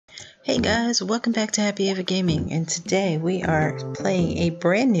Hey guys, welcome back to Happy Ava Gaming, and today we are playing a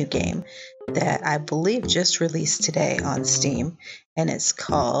brand new game that I believe just released today on Steam, and it's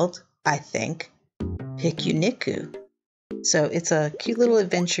called, I think, Pikuniku. So it's a cute little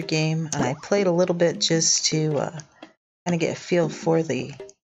adventure game, and I played a little bit just to kind of get a feel for the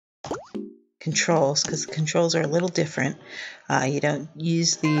controls, because the controls are a little different. You don't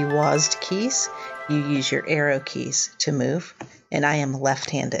use the WASD keys, you use your arrow keys to move. And I am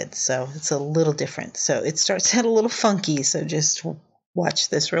left-handed, so it's a little different. So it starts out a little funky, so just watch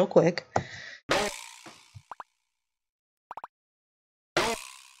this real quick.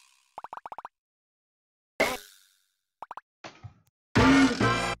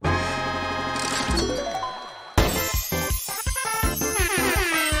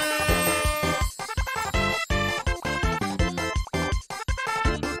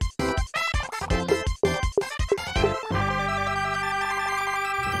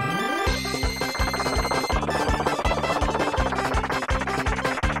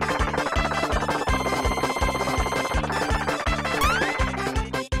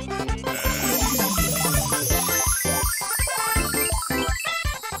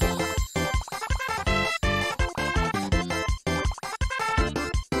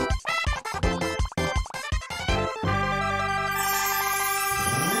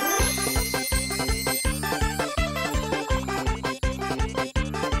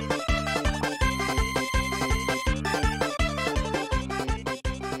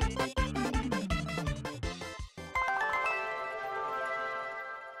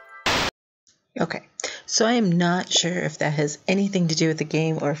 Okay, so I am not sure if that has anything to do with the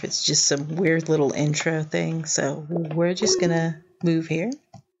game or if it's just some weird little intro thing. So we're just gonna move here.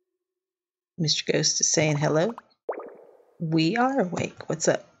 Mr. Ghost is saying hello. We are awake. What's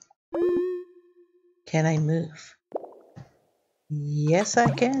up? Can I move? Yes, I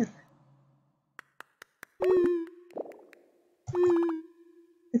can.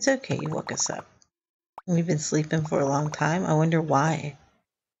 It's okay, you woke us up. We've been sleeping for a long time. I wonder why.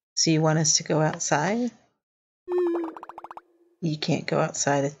 So you want us to go outside? You can't go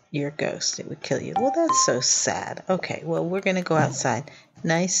outside. You're a ghost. It would kill you. Well, that's so sad. Okay, well, we're going to go outside.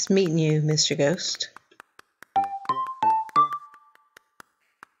 Nice meeting you, Mr. Ghost.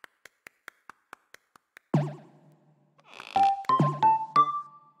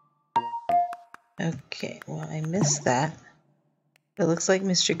 Okay, well, I missed that. It looks like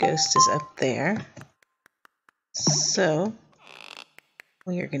Mr. Ghost is up there. So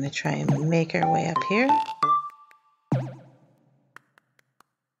we are going to try and make our way up here.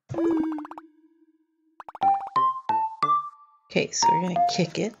 Okay, so we're going to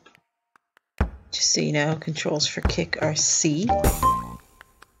kick it. Just so you know, controls for kick are C.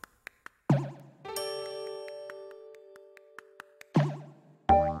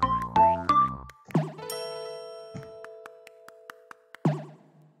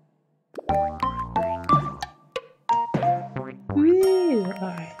 Woo!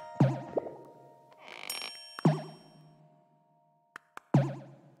 Alright.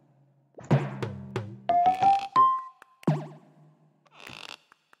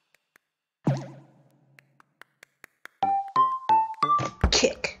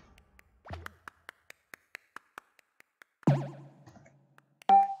 Kick.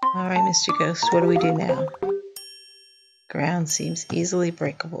 Alright, Mr. Ghost, what do we do now? Ground seems easily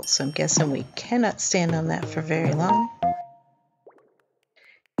breakable, so I'm guessing we cannot stand on that for very long.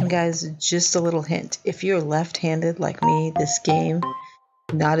 And guys, just a little hint. If you're left-handed like me, this game,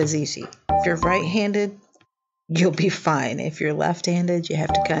 not as easy. If you're right-handed, you'll be fine. If you're left-handed, you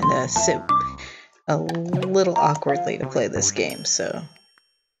have to kind of sit a little awkwardly to play this game, so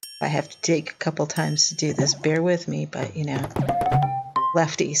I have to take a couple times to do this. Bear with me, but you know,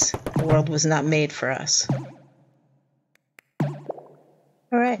 lefties, the world was not made for us.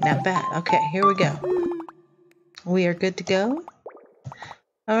 Alright, not bad. Okay, here we go. We are good to go.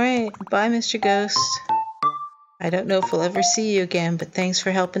 Alright, bye Mr. Ghost. I don't know if we'll ever see you again, but thanks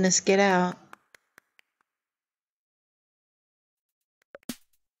for helping us get out.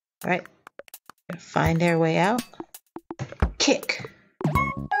 Alright, find our way out. Kick!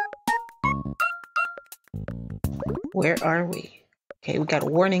 Where are we? Okay, we got a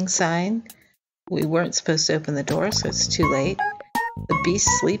warning sign. We weren't supposed to open the door, so it's too late. The beast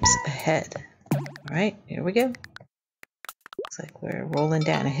sleeps ahead. Alright, here we go. Looks like we're rolling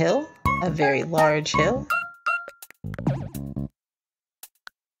down a hill. A very large hill.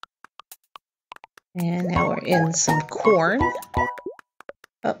 And now we're in some corn.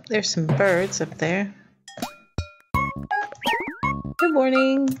 Oh, there's some birds up there. Good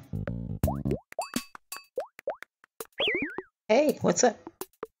morning. Hey, what's up?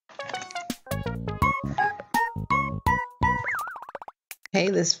 Hey,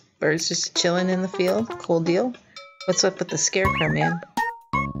 this bird's just chilling in the field. Cool deal. What's up with the scarecrow, man?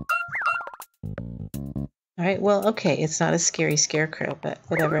 Alright, well, okay, it's not a scary scarecrow, but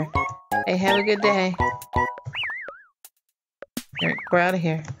whatever. Hey, have a good day. Alright, we're out of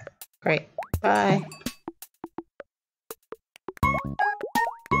here. Great. Bye.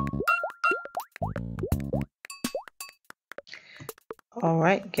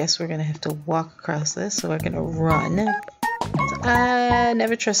 Alright, guess we're gonna have to walk across this, so we're gonna run. I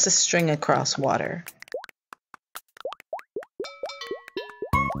never trust a string across water.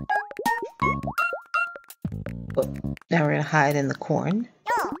 Oh, now we're gonna hide in the corn.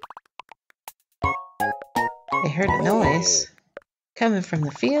 I heard a noise coming from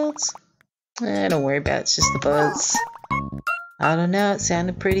the fields. Don't worry about it, it's just the bugs. I don't know, it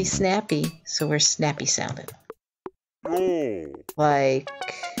sounded pretty snappy, so we're snappy sounding. Like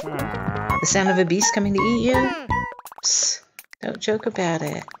the sound of a beast coming to eat you? Psst, don't joke about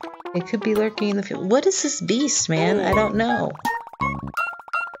it. It could be lurking in the field. What is this beast, man? I don't know.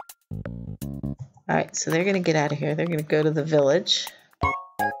 Alright, so they're gonna get out of here. They're gonna go to the village.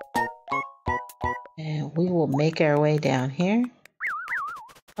 And we will make our way down here.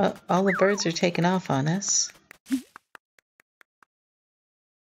 Oh, all the birds are taking off on us.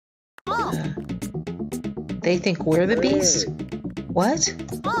 They think we're the beast? What?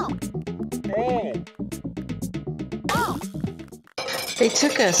 They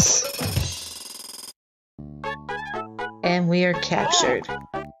took us. And we are captured.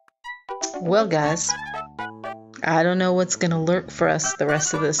 Well, guys, I don't know what's going to lurk for us the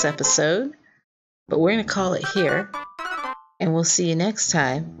rest of this episode, but we're going to call it here. And we'll see you next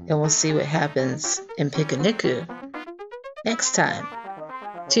time, and we'll see what happens in Pikuniku next time.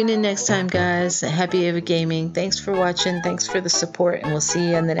 Tune in next time, guys. Happy Ava Gaming. Thanks for watching. Thanks for the support, and we'll see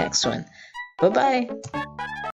you in the next one. Bye-bye.